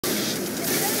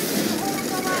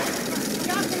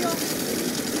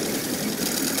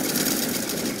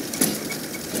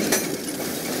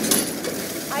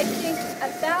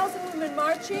women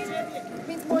marching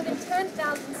means more than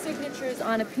 10,000 signatures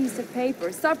on a piece of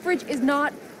paper. Suffrage is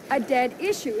not a dead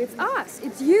issue. It's us.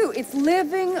 It's you. It's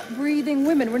living, breathing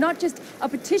women. We're not just a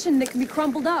petition that can be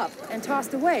crumpled up and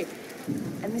tossed away.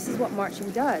 And this is what marching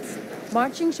does.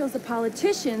 Marching shows the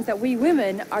politicians that we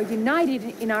women are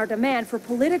united in our demand for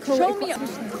political equality.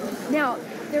 Now,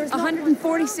 there's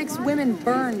 146 women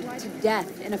burned to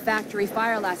death in a factory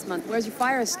fire last month. Where's your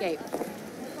fire escape?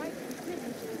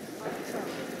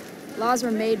 Laws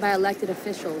were made by elected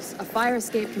officials. A fire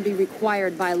escape can be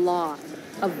required by law.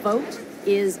 A vote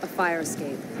is a fire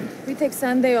escape. We take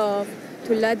Sunday off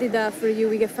to la-di-da for you.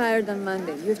 We get fired on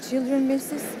Monday. You have children,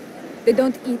 missus? They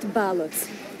don't eat ballots.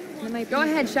 Go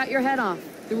ahead, shut your head off.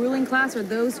 The ruling class are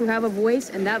those who have a voice,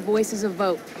 and that voice is a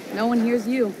vote. No one hears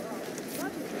you.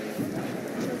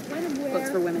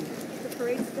 Votes for women. The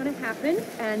parade's gonna happen,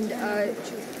 and,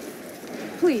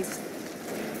 please,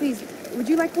 would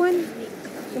you like one?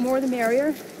 The more the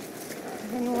merrier.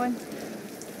 Anyone?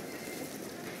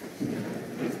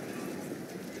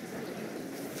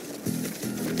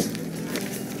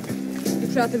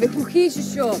 Дівчата, ви глухі чи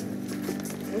що?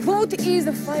 Vote is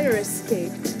a fire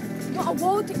escape. No, a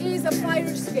vote is a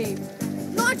fire escape.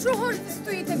 Ну, а чого ж ви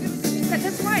стоїте?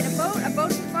 That's right, a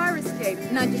vote is a fire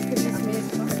escape. Надюшка,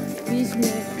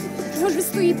 візьми. Чого ж ви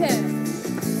стоїте?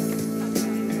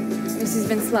 Mrs.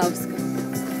 Венславська.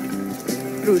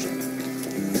 Друже.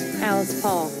 Alice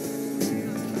Paul.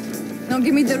 Now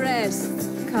give me the rest,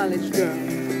 college girl.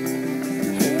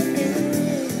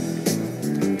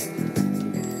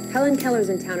 Helen Keller's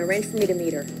in town. Arrange for me to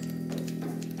meet her.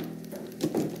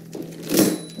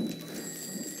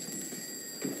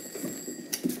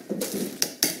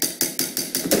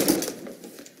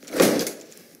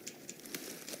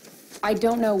 I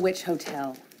don't know which hotel.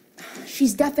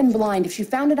 She's deaf and blind. If she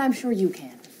found it, I'm sure you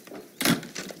can.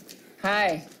 Hi,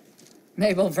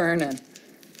 Mabel Vernon.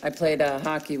 I played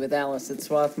hockey with Alice at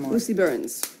Swarthmore. Lucy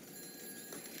Burns.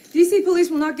 DC police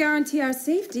will not guarantee our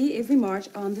safety if we march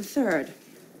on the 3rd.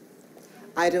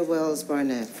 Ida Wells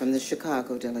Barnett from the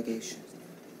Chicago delegation.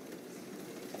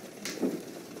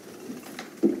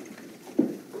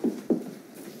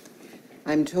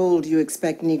 I'm told you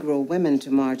expect Negro women to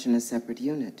march in a separate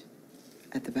unit.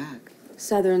 At the back.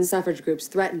 Southern suffrage groups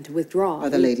threaten to withdraw. Are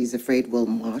the ladies afraid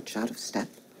we'll march out of step?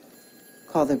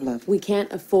 Call their bluff. We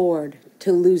can't afford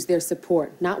to lose their support,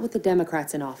 not with the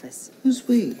Democrats in office. Who's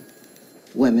we?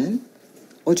 Women?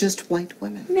 Or just white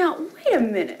women? Now, wait a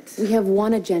minute. We have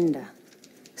one agenda.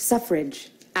 Suffrage.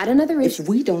 Add another issue. If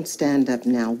we don't stand up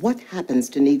now, what happens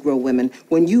to Negro women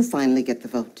when you finally get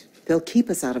the vote? They'll keep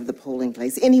us out of the polling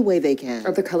place any way they can.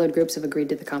 Other colored groups have agreed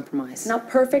to the compromise. Not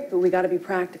perfect, but we gotta be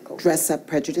practical. Dress up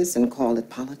prejudice and call it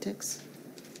politics?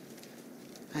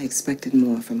 I expected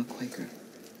more from a Quaker.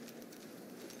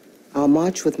 I'll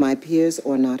march with my peers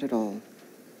or not at all.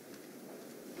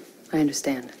 I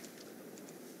understand.